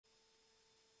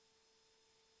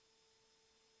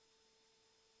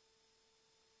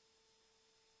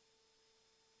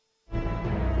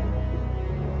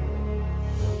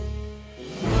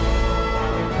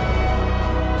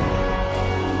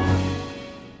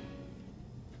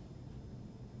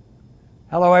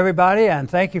Hello, everybody, and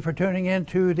thank you for tuning in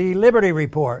to the Liberty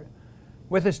Report.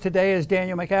 With us today is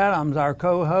Daniel McAdams, our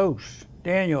co-host.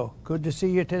 Daniel, good to see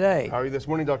you today. How are you this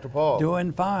morning, Dr. Paul?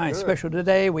 Doing fine. Good. Special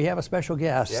today, we have a special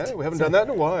guest. Yeah, we haven't done that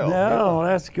in a while. No,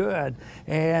 that's good.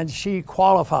 And she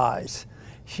qualifies.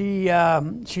 She's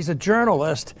a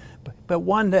journalist, but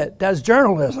one that does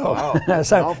journalism. Wow,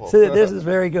 so this is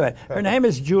very good. Her name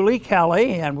is Julie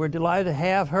Kelly, and we're delighted to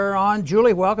have her on.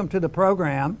 Julie, welcome to the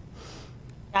program.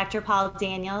 Dr. Paul,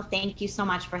 Daniel, thank you so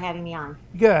much for having me on.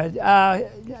 Good.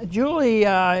 Julie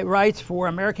writes for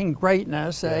American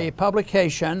Greatness, a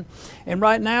publication, and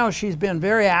right now she's been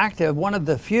very active, one of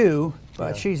the few,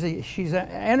 but she's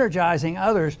energizing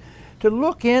others to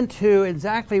look into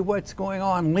exactly what's going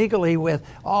on legally with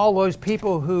all those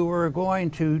people who were going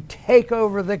to take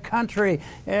over the country,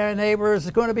 and there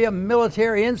was going to be a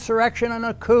military insurrection and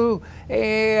a coup,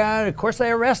 and of course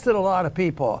they arrested a lot of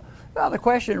people. Well, the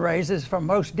question raises from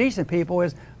most decent people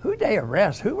is, who did they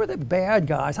arrest? Who were the bad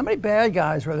guys? How many bad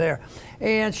guys were there?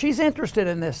 And she's interested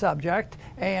in this subject,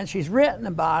 and she's written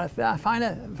about it. I find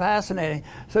it fascinating.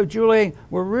 So, Julie,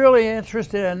 we're really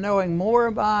interested in knowing more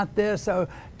about this. So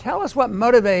tell us what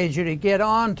motivated you to get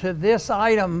on to this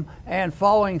item and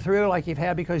following through like you've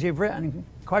had, because you've written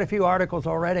quite a few articles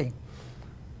already.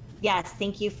 Yes,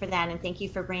 thank you for that, and thank you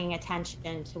for bringing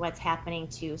attention to what's happening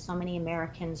to so many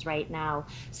Americans right now.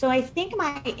 So I think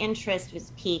my interest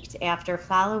was piqued after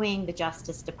following the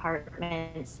Justice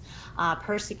Department's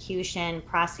prosecution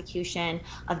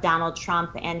of Donald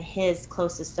Trump and his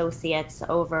close associates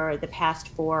over the past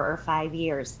 4 or 5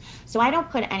 years. So I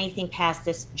don't put anything past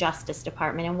this Justice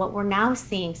Department, and what we're now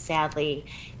seeing, sadly,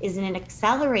 is an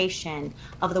acceleration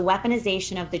of the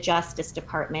weaponization of the Justice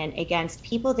Department against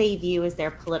people they view as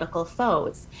their political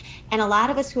foes. And a lot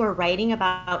of us who are writing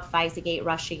about FISAgate,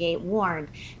 Russiagate warned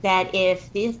that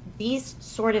if these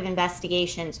sort of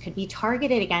investigations could be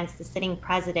targeted against the sitting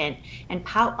president and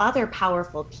other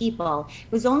powerful people,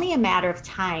 it was only a matter of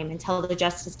time until the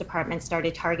Justice Department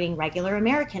started targeting regular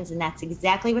Americans. And that's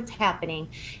exactly what's happening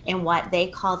in what they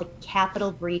call the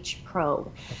Capitol breach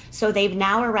probe. So they've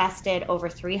now arrested over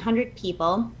 300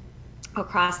 people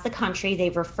across the country.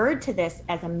 They've referred to this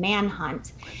as a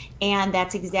manhunt, and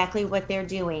that's exactly what they're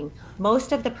doing.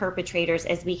 Most of the perpetrators,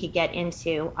 as we could get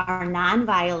into, are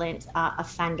nonviolent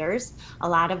offenders. A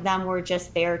lot of them were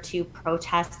just there to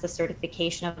protest the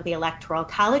certification of the Electoral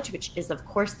College, which is, of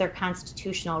course, their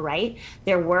constitutional right.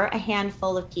 There were a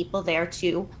handful of people there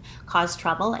to cause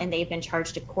trouble, and they've been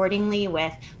charged accordingly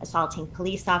with assaulting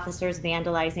police officers,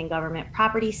 vandalizing government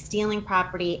property, stealing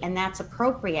property, and that's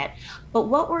appropriate. But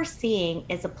what we're seeing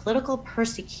is a political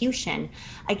persecution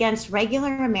against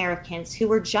regular Americans who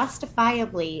were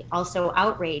justifiably also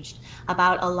outraged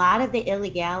about a lot of the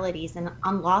illegalities and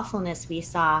unlawfulness we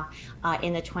saw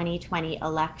in the 2020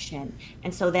 election.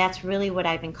 And so that's really what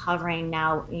I've been covering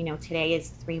now. Today is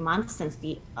 3 months since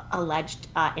the alleged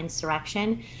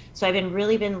insurrection. So I've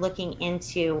really been looking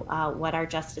into what our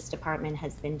Justice Department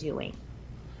has been doing.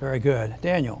 Very good.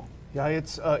 Daniel. Yeah,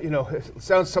 it's, it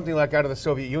sounds something like out of the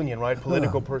Soviet Union, right?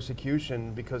 Political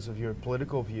persecution because of your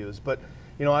political views. But,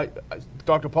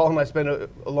 Dr. Paul and I spent a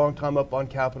long time up on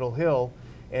Capitol Hill,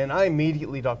 and I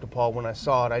immediately, Dr. Paul, when I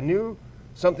saw it, I knew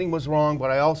something was wrong,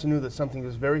 but I also knew that something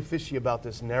was very fishy about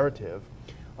this narrative,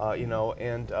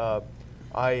 and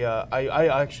I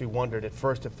actually wondered at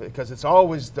first, because it's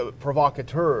always the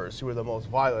provocateurs who are the most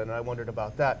violent, and I wondered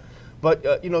about that.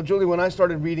 But, Julie, when I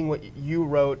started reading what you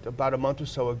wrote about a month or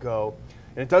so ago,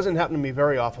 and it doesn't happen to me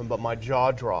very often, but my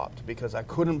jaw dropped because I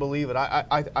couldn't believe it.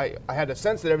 I had a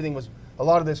sense that a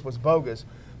lot of this was bogus,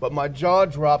 but my jaw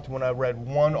dropped when I read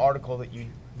one article that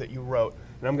you wrote,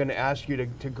 and I'm going to ask you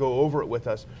to go over it with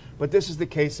us. But this is the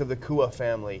case of the Kua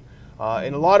family,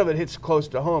 and a lot of it hits close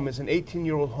to home. It's an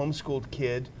 18-year-old homeschooled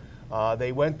kid.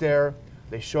 They went there,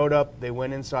 they showed up, they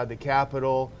went inside the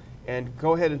Capitol. And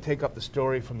go ahead and take up the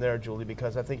story from there, Julie,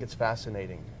 because I think it's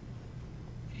fascinating.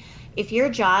 If your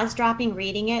jaw's dropping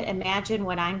reading it, imagine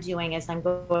what I'm doing as I'm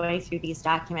going through these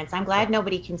documents. I'm glad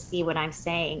nobody can see what I'm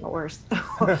saying or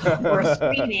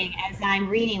screaming as I'm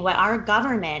reading what our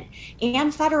government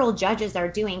and federal judges are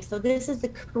doing. So this is the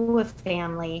Kua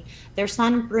family. Their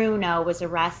son Bruno was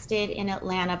arrested in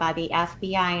Atlanta by the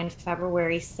FBI on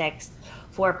February 6th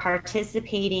for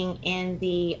participating in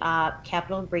the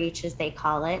Capitol breach, as they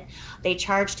call it. They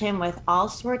charged him with all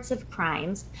sorts of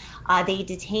crimes. They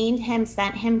detained him,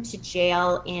 sent him to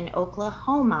jail in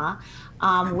Oklahoma,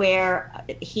 where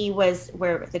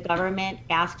the government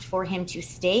asked for him to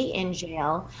stay in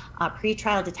jail,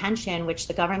 pretrial detention, which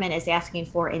the government is asking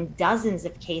for in dozens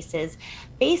of cases,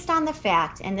 based on the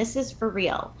fact, and this is for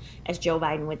real, as Joe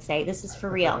Biden would say, this is for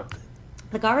real,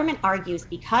 the government argues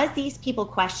because these people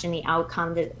question the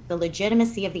outcome, the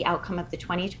legitimacy of the outcome of the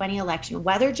 2020 election,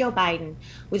 whether Joe Biden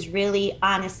was really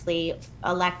honestly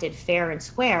elected fair and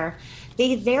square,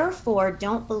 they therefore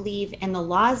don't believe in the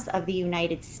laws of the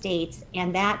United States,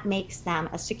 and that makes them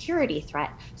a security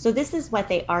threat. So this is what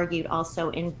they argued also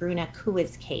in Bruno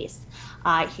Kua's case.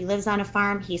 He lives on a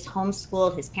farm, he's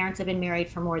homeschooled, his parents have been married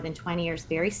for more than 20 years,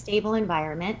 very stable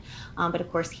environment, but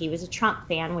of course he was a Trump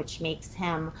fan, which makes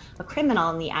him a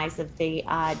criminal in the eyes of the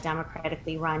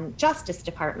democratically run Justice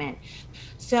Department.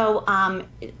 So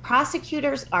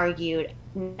prosecutors argued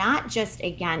not just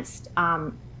against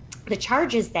the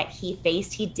charges that he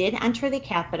faced. He did enter the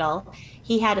Capitol.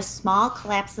 He had a small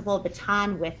collapsible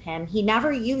baton with him. He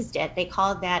never used it. They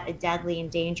called that a deadly and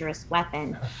dangerous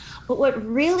weapon. But what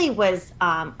really was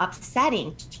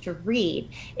upsetting to read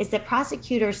is that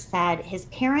prosecutors said his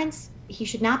parents, he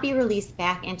should not be released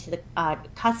back into the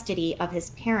custody of his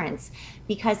parents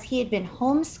because he had been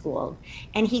homeschooled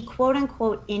and he quote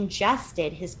unquote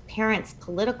ingested his parents'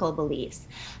 political beliefs.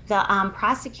 The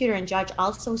prosecutor and judge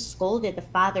also scolded the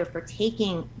father for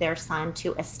taking their son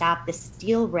to a Stop the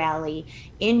Steal rally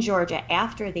in Georgia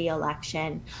after the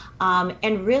election,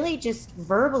 and really just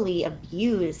verbally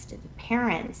abused the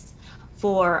parents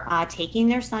for taking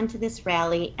their son to this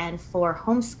rally and for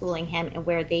homeschooling him, and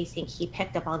where they think he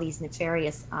picked up all these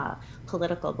nefarious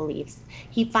political beliefs.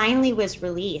 He finally was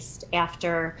released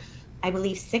after, I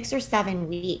believe, 6 or 7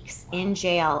 weeks in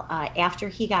jail after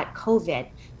he got COVID.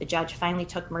 The judge finally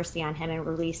took mercy on him and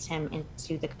released him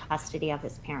into the custody of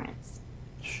his parents.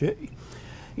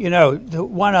 You know, the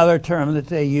one other term that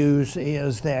they use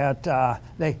is that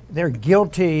they're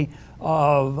guilty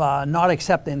of not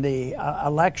accepting the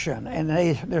election, and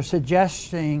they're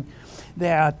suggesting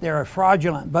that there are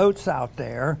fraudulent votes out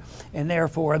there, and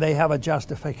therefore they have a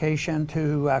justification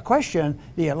to question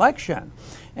the election.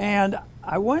 And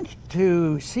I want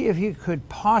to see if you could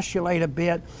postulate a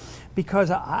bit,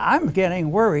 because I'm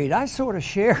getting worried. I sort of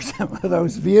share some of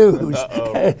those views.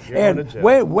 And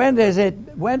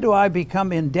when do I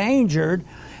become endangered?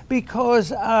 Because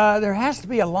there has to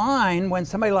be a line when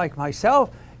somebody like myself,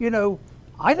 you know,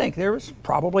 I think there was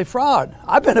probably fraud.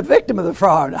 I've been a victim of the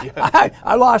fraud. Yeah.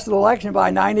 I lost an election by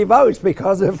 90 votes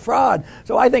because of fraud.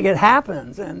 So I think it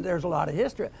happens, and there's a lot of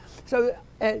history. So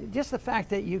just the fact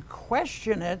that you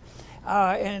question it,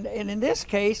 and in this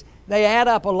case, they add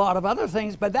up a lot of other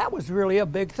things, but that was really a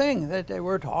big thing that they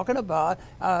were talking about.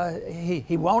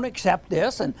 He won't accept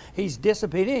this, and he's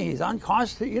disobedient, he's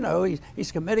unconstitutional, you know,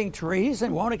 he's committing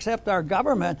treason, won't accept our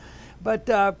government.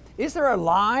 But is there a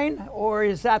line, or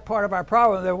is that part of our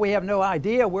problem, that we have no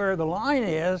idea where the line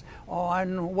is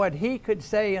on what he could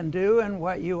say and do and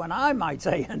what you and I might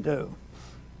say and do?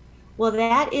 Well,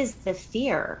 that is the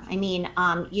fear. I mean,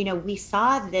 you know, we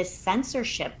saw this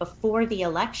censorship before the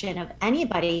election of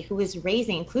anybody who was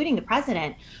raising, including the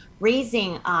president,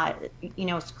 raising, you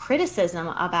know, criticism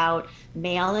about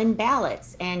mail-in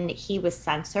ballots, and he was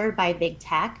censored by big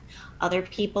tech. Other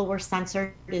people were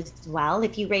censored as well.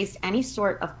 If you raised any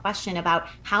sort of question about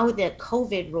how the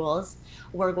COVID rules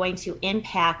were going to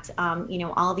impact, you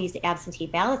know, all these absentee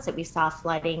ballots that we saw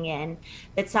flooding in,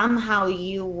 that somehow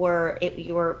you were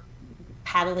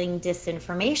peddling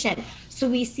disinformation. So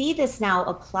we see this now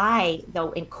apply,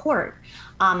 though, in court.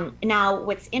 Now,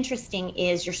 what's interesting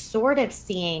is you're sort of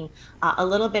seeing a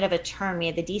little bit of a turn. We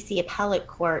had the DC Appellate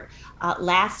Court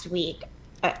last week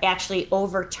actually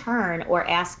overturn or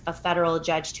ask a federal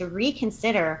judge to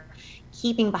reconsider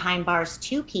keeping behind bars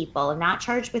 2 people not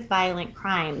charged with violent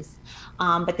crimes,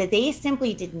 but that they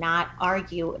simply did not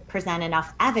present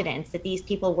enough evidence that these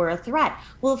people were a threat.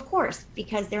 Well, of course,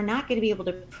 because they're not going to be able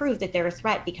to prove that they're a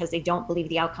threat because they don't believe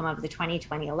the outcome of the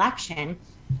 2020 election.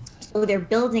 So they're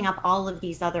building up all of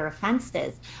these other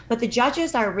offenses. But the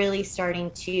judges are really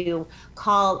starting to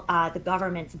call the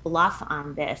government's bluff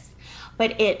on this.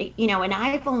 But you know, and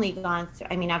I've only gone through,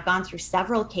 I mean, I've gone through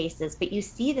several cases, but you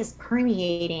see this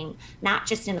permeating, not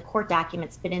just in the court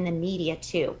documents, but in the media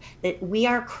too, that we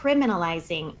are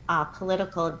criminalizing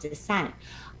political dissent.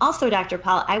 Also, Dr.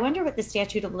 Paul, I wonder what the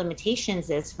statute of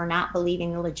limitations is for not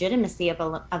believing the legitimacy of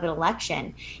an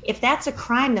election. If that's a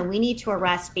crime, then we need to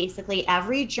arrest basically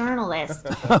every journalist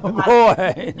in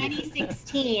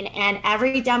 2016 and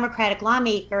every Democratic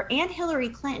lawmaker and Hillary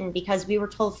Clinton, because we were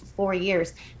told for 4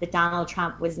 years that Donald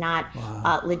Trump was not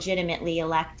legitimately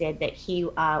elected, that he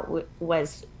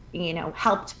was, you know,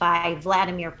 helped by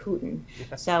Vladimir Putin.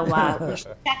 So we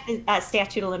should check the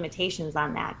statute of limitations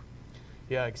on that.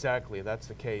 Yeah, exactly. That's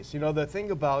the case. You know, the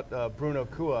thing about Bruno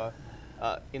Kua,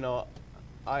 you know,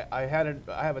 I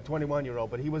have a 21-year-old,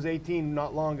 but he was 18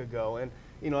 not long ago, and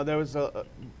you know, there was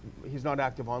he's not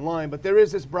active online, but there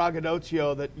is this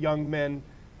braggadocio that young men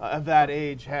of that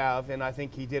age have, and I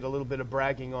think he did a little bit of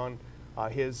bragging on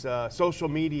his social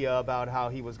media about how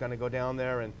he was going to go down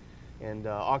there and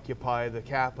occupy the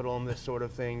Capitol and this sort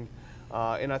of thing.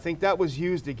 And I think that was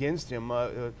used against him.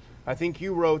 I think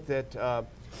you wrote that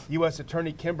U.S.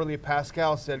 Attorney Kimberly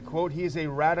Pascal said, quote, "He is a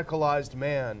radicalized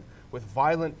man with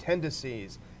violent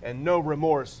tendencies and no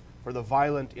remorse for the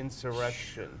violent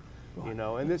insurrection." You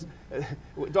know, and this,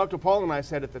 Dr. Paul and I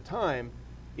said at the time,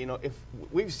 you know, if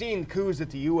we've seen coups that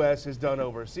the U.S. has done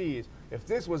overseas, if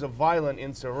this was a violent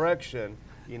insurrection,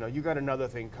 you know, you got another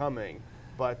thing coming.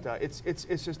 But it's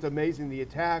just amazing, the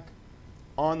attack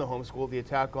on the homeschool, the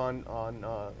attack on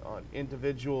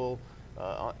individuals,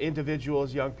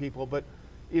 young people. But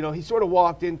you know, he sort of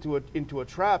walked into a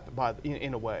trap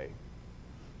in a way.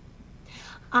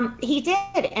 He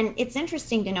did, and it's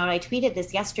interesting to note, I tweeted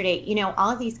this yesterday, you know, all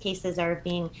of these cases are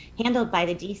being handled by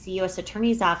the DC U.S.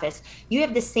 Attorney's Office. You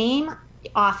have the same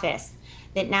office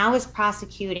that now is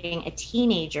prosecuting a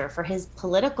teenager for his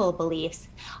political beliefs,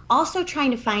 also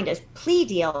trying to find a plea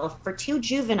deal for 2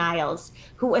 juveniles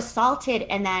who assaulted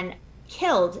and then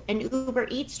killed an Uber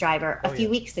Eats driver a few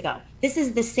weeks ago. This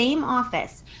is the same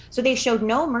office. So they showed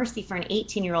no mercy for an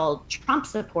 18-year-old Trump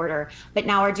supporter, but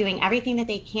now are doing everything that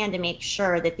they can to make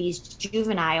sure that these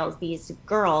juveniles, these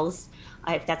girls,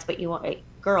 if that's what you want,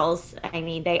 girls, I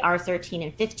mean, they are 13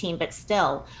 and 15, but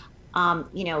still,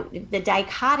 you know, the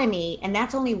dichotomy, and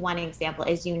that's only one example,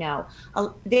 as you know.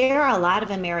 There are a lot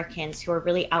of Americans who are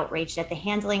really outraged at the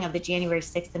handling of the January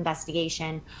 6th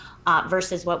investigation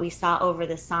versus what we saw over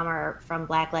the summer from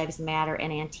Black Lives Matter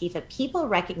and Antifa. People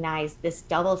recognize this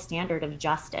double standard of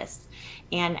justice.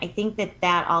 And I think that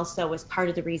that also was part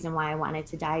of the reason why I wanted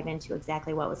to dive into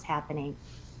exactly what was happening.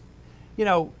 You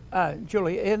know,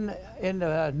 Julie, in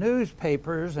the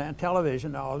newspapers and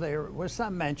television, there was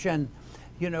some mention,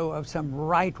 you know, of some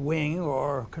right-wing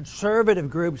or conservative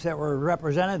groups that were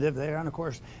representative there. And of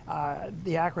course,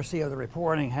 the accuracy of the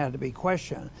reporting had to be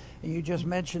questioned. And you just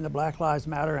mentioned the Black Lives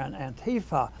Matter and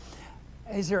Antifa.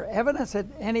 Is there evidence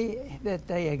that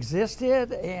they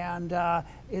existed? And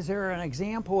is there an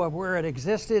example of where it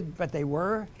existed, but they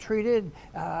were treated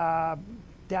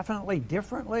definitely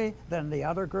differently than the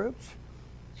other groups?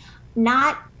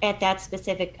 Not at that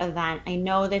specific event. I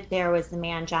know that there was the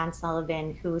man, John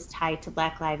Sullivan, who was tied to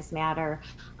Black Lives Matter,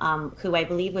 who I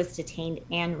believe was detained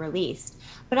and released.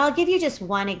 But I'll give you just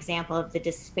one example of the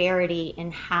disparity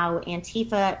in how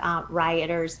Antifa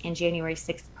rioters and January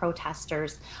 6th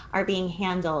protesters are being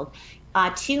handled.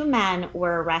 2 men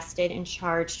were arrested and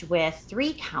charged with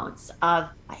 3 counts of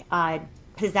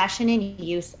possession and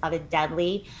use of a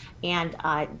deadly and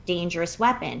dangerous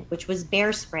weapon, which was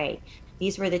bear spray.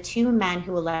 These were the 2 men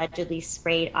who allegedly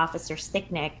sprayed Officer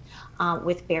Sicknick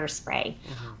with bear spray.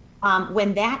 Mm-hmm.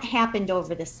 When that happened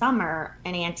over the summer,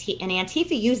 and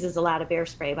Antifa uses a lot of bear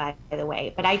spray, by the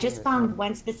way, but I just found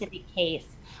one specific case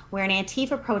where an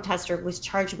Antifa protester was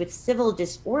charged with civil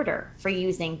disorder for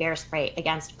using bear spray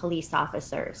against police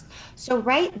officers. So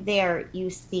right there, you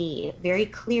see very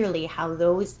clearly how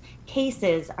those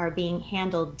cases are being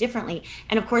handled differently.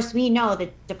 And of course, we know the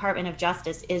Department of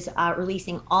Justice is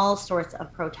releasing all sorts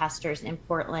of protesters in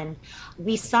Portland.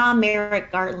 We saw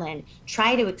Merrick Garland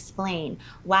try to explain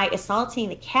why assaulting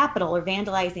the Capitol or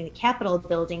vandalizing the Capitol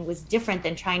building was different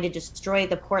than trying to destroy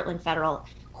the Portland Federal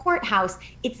Courthouse.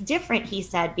 It's different, he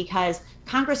said, because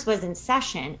Congress was in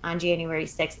session on January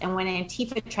 6th, and when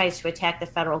Antifa tries to attack the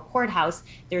federal courthouse,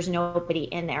 there's nobody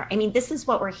in there. I mean, this is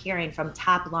what we're hearing from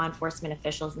top law enforcement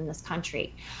officials in this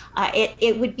country.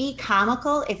 It would be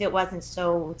comical if it wasn't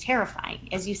so terrifying.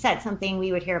 As you said, something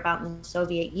we would hear about in the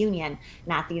Soviet Union,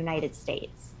 not the United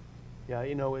States. Yeah,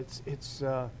 you know,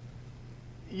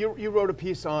 You wrote a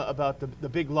piece about the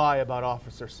big lie about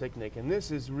Officer Sicknick, and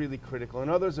this is really critical,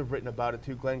 and others have written about it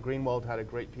too. Glenn Greenwald had a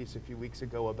great piece a few weeks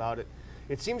ago about it.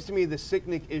 It seems to me the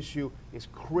Sicknick issue is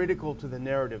critical to the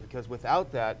narrative, because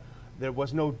without that, there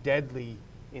was no deadly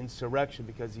insurrection,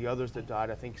 because the others that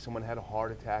died, I think someone had a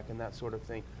heart attack and that sort of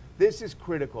thing. This is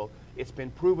critical. It's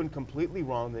been proven completely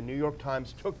wrong. The New York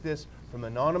Times took this from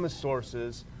anonymous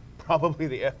sources, probably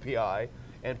the FBI,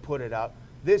 and put it out.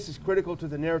 This is critical to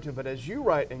the narrative, but as you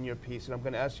write in your piece, and I'm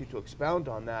going to ask you to expound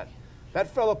on that, that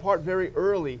fell apart very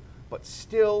early, but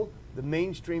still the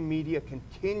mainstream media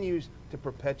continues to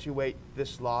perpetuate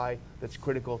this lie that's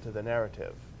critical to the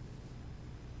narrative.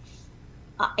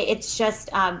 It's just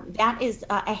that is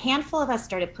a handful of us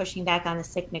started pushing back on the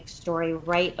Sicknick story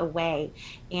right away.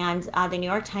 And the New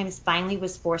York Times finally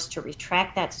was forced to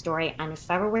retract that story on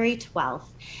February 12th.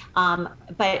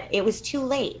 But it was too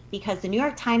late because the New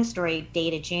York Times story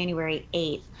dated January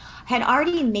 8th had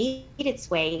already made its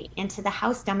way into the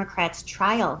House Democrats'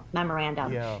 trial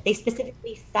memorandum. Yeah. They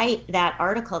specifically cite that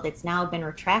article that's now been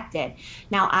retracted.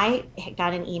 Now, I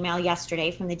got an email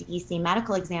yesterday from the DC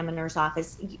Medical Examiner's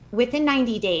Office. Within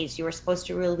 90 days, you were supposed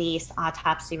to release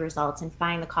autopsy results and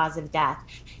find the cause of death.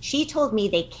 She told me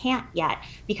they can't yet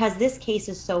because this case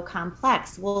is so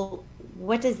complex. Well,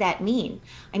 what does that mean?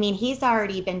 I mean, he's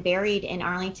already been buried in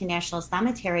Arlington National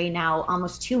Cemetery now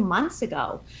almost 2 months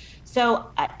ago. So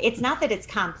it's not that it's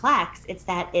complex, it's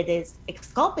that it is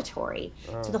exculpatory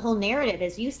to the whole narrative,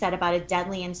 as you said, about a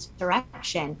deadly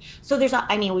insurrection. So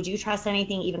I mean, would you trust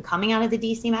anything even coming out of the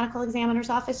DC Medical Examiner's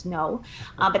Office? No.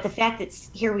 But the fact that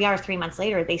here we are 3 months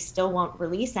later, they still won't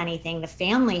release anything. The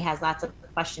family has lots of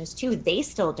questions too. They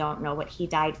still don't know what he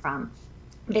died from.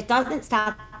 But it doesn't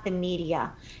stop the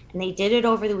media. And they did it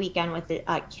over the weekend with the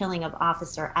killing of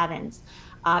Officer Evans,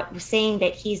 saying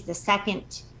that he's the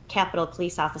second Capitol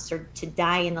police officer to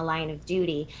die in the line of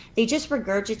duty. They just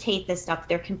regurgitate this stuff.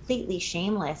 They're completely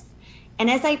shameless. And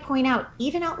as I point out,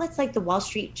 even outlets like the Wall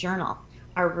Street Journal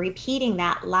are repeating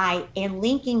that lie and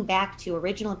linking back to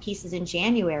original pieces in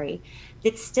January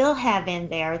that still have in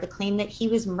there the claim that he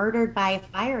was murdered by a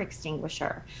fire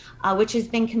extinguisher, which has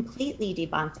been completely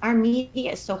debunked. Our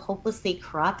media is so hopelessly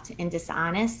corrupt and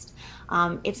dishonest.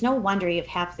 It's no wonder you have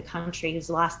half the country who's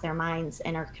lost their minds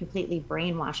and are completely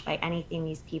brainwashed by anything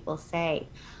these people say.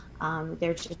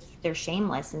 They're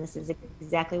shameless, and this is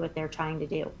exactly what they're trying to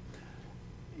do.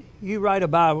 You write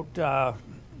about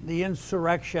the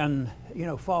insurrection,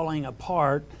 falling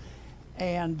apart,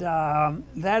 and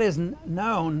that isn't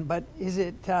known, but is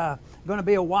it going to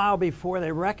be a while before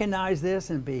they recognize this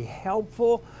and be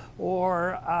helpful,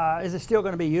 or is it still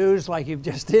going to be used like you've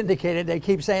just indicated? They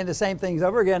keep saying the same things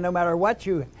over again no matter what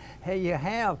you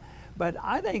have. But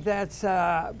I think that's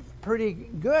pretty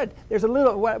good. There's a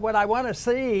little, what I want to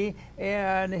see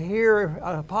and hear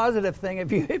a positive thing,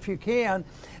 if you can,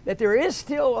 that there is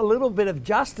still a little bit of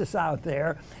justice out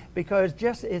there, because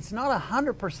it's not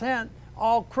 100%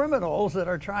 all criminals that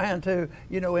are trying to,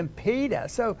 impede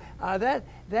us. So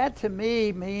that to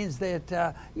me means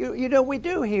that we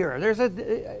do hear there's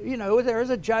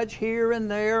a judge here and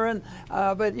there, and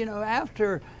but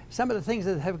after some of the things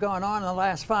that have gone on in the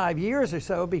last 5 years or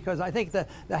so, because I think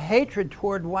the hatred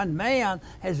toward one man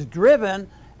has driven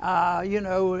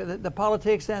the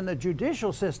politics and the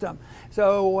judicial system.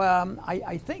 So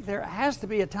I think there has to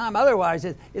be a time, otherwise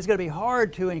it's going to be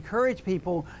hard to encourage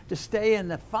people to stay in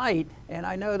the fight. And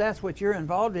I know that's what you're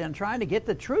involved in, trying to get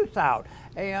the truth out.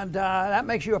 And that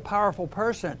makes you a powerful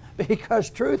person, because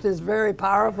truth is very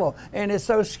powerful and it's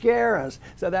so scarce.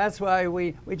 So that's why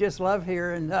we just love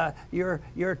hearing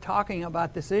you're talking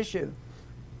about this issue.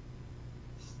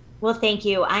 Well, thank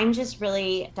you. I'm just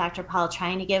really, Dr. Paul,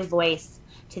 trying to give voice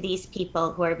to these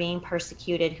people who are being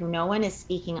persecuted, who no one is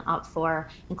speaking up for,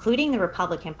 including the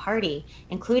Republican Party,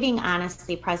 including,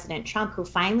 honestly, President Trump, who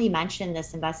finally mentioned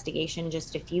this investigation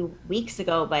just a few weeks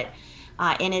ago. But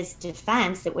in his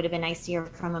defense, it would have been nice to hear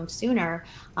from him sooner.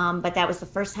 But that was the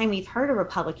first time we've heard a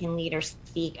Republican leader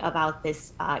speak about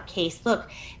this case. Look,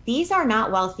 these are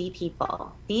not wealthy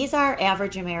people. These are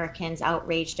average Americans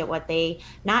outraged at what they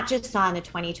not just saw in the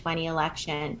 2020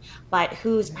 election, but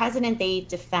whose president they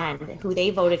defend, who they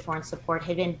voted for and support,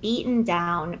 had been beaten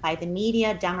down by the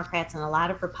media, Democrats, and a lot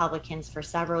of Republicans for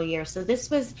several years. So this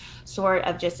was sort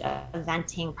of just a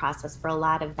venting process for a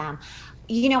lot of them.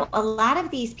 A lot of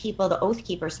these people, the Oath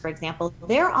Keepers, for example,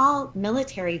 they're all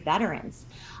military veterans.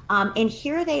 And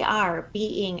here they are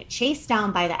being chased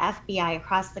down by the FBI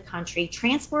across the country,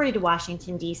 transported to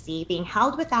Washington, D.C., being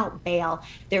held without bail,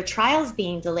 their trials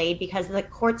being delayed because the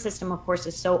court system, of course,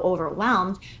 is so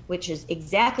overwhelmed, which is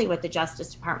exactly what the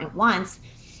Justice Department wants.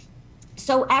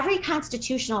 So every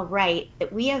constitutional right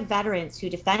that we have veterans who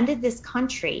defended this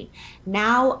country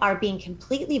now are being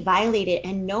completely violated,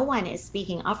 and no one is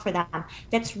speaking up for them.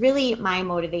 That's really my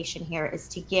motivation here, is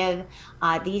to give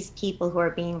these people who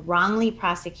are being wrongly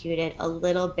prosecuted a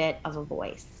little bit of a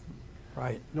voice.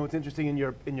 Right. It's interesting in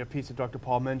your piece that Dr.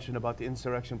 Paul mentioned about the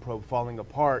insurrection probe falling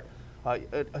apart.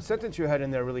 A sentence you had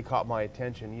in there really caught my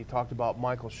attention. You talked about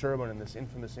Michael Sherman in this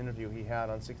infamous interview he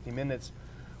had on 60 Minutes,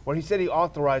 where he said he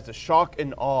authorized a shock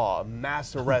and awe,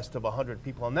 mass arrest of 100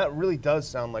 people. And that really does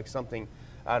sound like something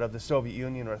out of the Soviet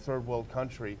Union or a third world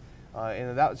country.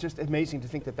 And that was just amazing to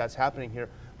think that that's happening here.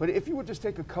 But if you would just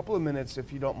take a couple of minutes,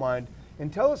 if you don't mind,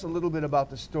 And tell us a little bit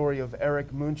about the story of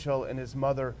Eric Munchel and his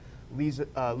mother, Lisa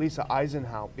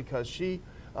Eisenhout, because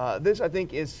this I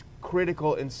think is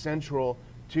critical and central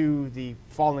to the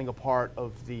falling apart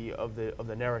of the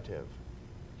narrative.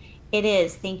 It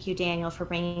is. Thank you, Daniel, for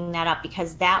bringing that up,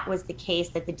 because that was the case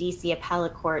that the D.C.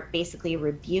 Appellate Court basically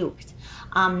rebuked.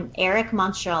 Eric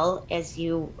Munchel, as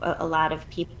a lot of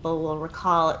people will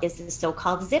recall, is the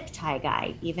so-called zip tie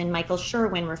guy. Even Michael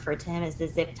Sherwin referred to him as the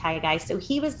zip tie guy. So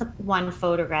he was the one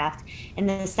photographed in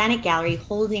the Senate gallery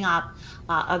holding up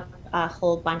a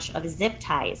whole bunch of zip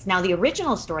ties. Now, the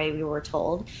original story we were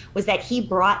told was that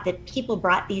people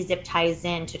brought these zip ties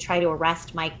in to try to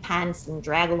arrest Mike Pence and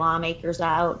drag lawmakers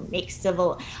out and make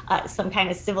some kind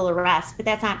of civil arrest, but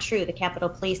that's not true. The Capitol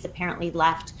Police apparently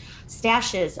left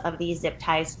stashes of these zip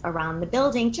ties around the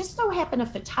building. Just so happened a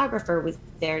photographer was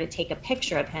there to take a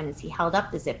picture of him as he held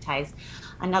up the zip ties.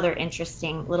 Another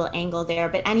interesting little angle there.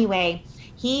 But anyway,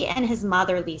 he and his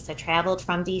mother, Lisa, traveled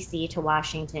from D.C. to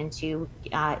Washington to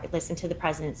listen to the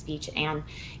president's speech and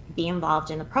be involved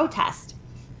in the protest.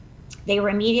 They were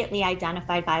immediately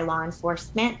identified by law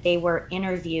enforcement. They were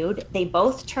interviewed. They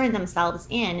both turned themselves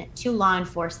in to law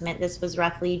enforcement. This was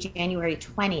roughly January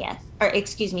 12th. They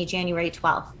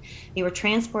wthey were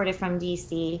transported from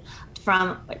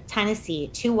Tennessee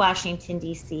to Washington,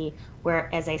 D.C.,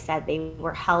 where, as I said, they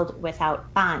were held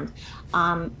without bond.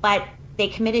 But they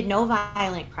committed no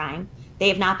violent crime. They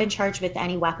have not been charged with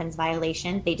any weapons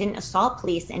violation. They didn't assault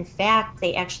police. In fact,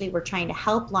 they actually were trying to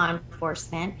help law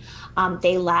enforcement.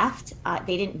 They left.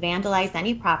 They didn't vandalize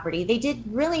any property. They did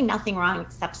really nothing wrong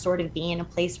except sort of be in a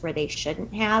place where they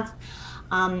shouldn't have.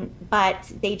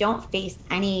 But they don't face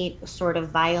any sort of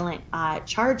violent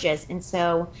charges. And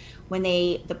so when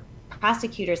the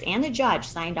prosecutors and the judge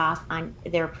signed off on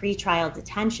their pretrial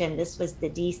detention, this was the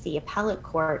D.C. Appellate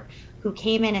Court, who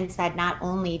came in and said not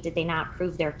only did they not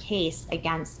prove their case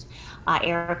against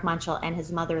Eric Munchel and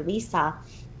his mother, Lisa,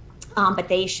 but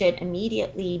they should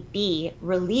immediately be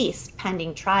released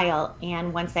pending trial.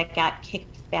 And once that got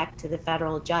kicked back to the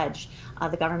federal judge,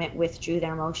 the government withdrew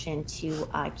their motion to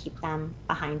keep them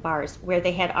behind bars, where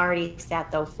they had already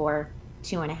sat, though, for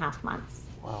 2.5 months.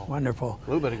 Wow. Wonderful. A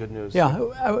little bit of good news.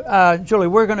 Yeah, Julie,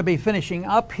 we're going to be finishing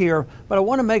up here, but I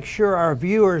want to make sure our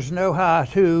viewers know how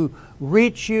to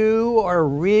reach you or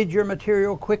read your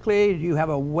material quickly. Do you have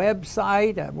a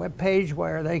website, a web page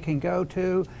where they can go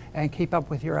to and keep up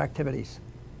with your activities?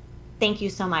 Thank you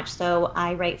so much. So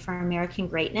I write for American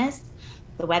Greatness.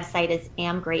 The website is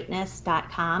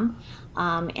amgreatness.com.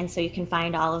 And so you can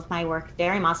find all of my work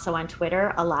there. I'm also on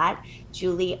Twitter a lot,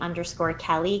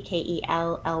 Julie_Kelly,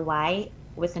 Kelly,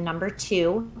 with the number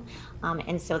 2.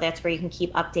 And so that's where you can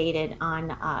keep updated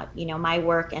on, my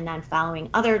work, and then following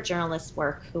other journalists'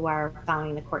 work who are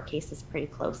following the court cases pretty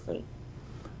closely.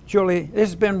 Julie, this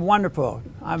has been wonderful.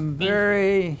 I'm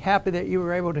very happy that you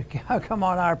were able to come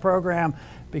on our program,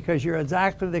 because you're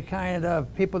exactly the kind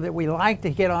of people that we like to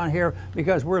get on here,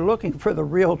 because we're looking for the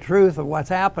real truth of what's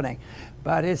happening.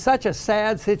 But it's such a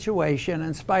sad situation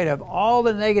in spite of all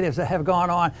the negatives that have gone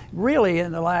on really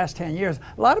in the last 10 years.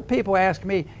 A lot of people ask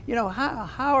me,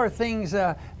 how are things,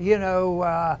 up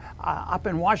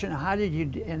in Washington, how did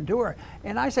you endure?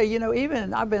 And I say,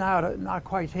 even I've been out not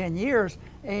quite 10 years,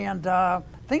 and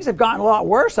things have gotten a lot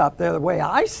worse up there the way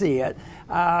I see it.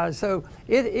 So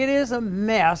it is a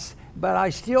mess, but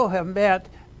I still have met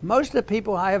most of the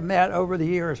people I have met over the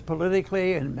years,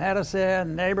 politically, in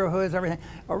medicine, neighborhoods, everything,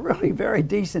 are really very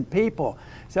decent people.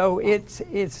 So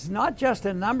it's not just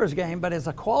a numbers game, but it's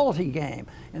a quality game.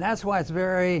 And that's why it's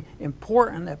very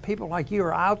important that people like you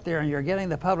are out there and you're getting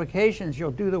the publications,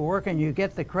 you'll do the work, and you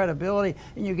get the credibility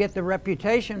and you get the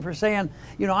reputation for saying,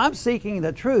 I'm seeking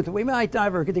the truth. We might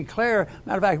never declare,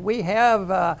 matter of fact, we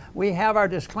have our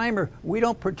disclaimer. We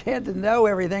don't pretend to know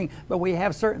everything, but we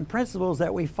have certain principles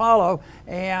that we follow.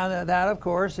 And that, of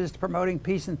course, is promoting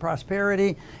peace and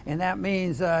prosperity. And that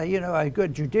means, a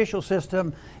good judicial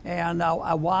system and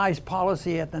a wise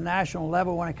policy at the national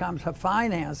level when it comes to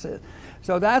finances.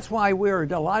 So that's why we're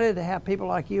delighted to have people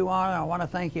like you on. I want to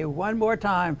thank you one more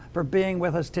time for being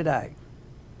with us today.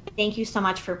 Thank you so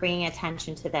much for bringing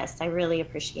attention to this. I really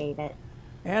appreciate it.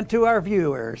 And to our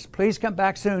viewers, please come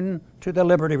back soon to the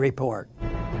Liberty Report.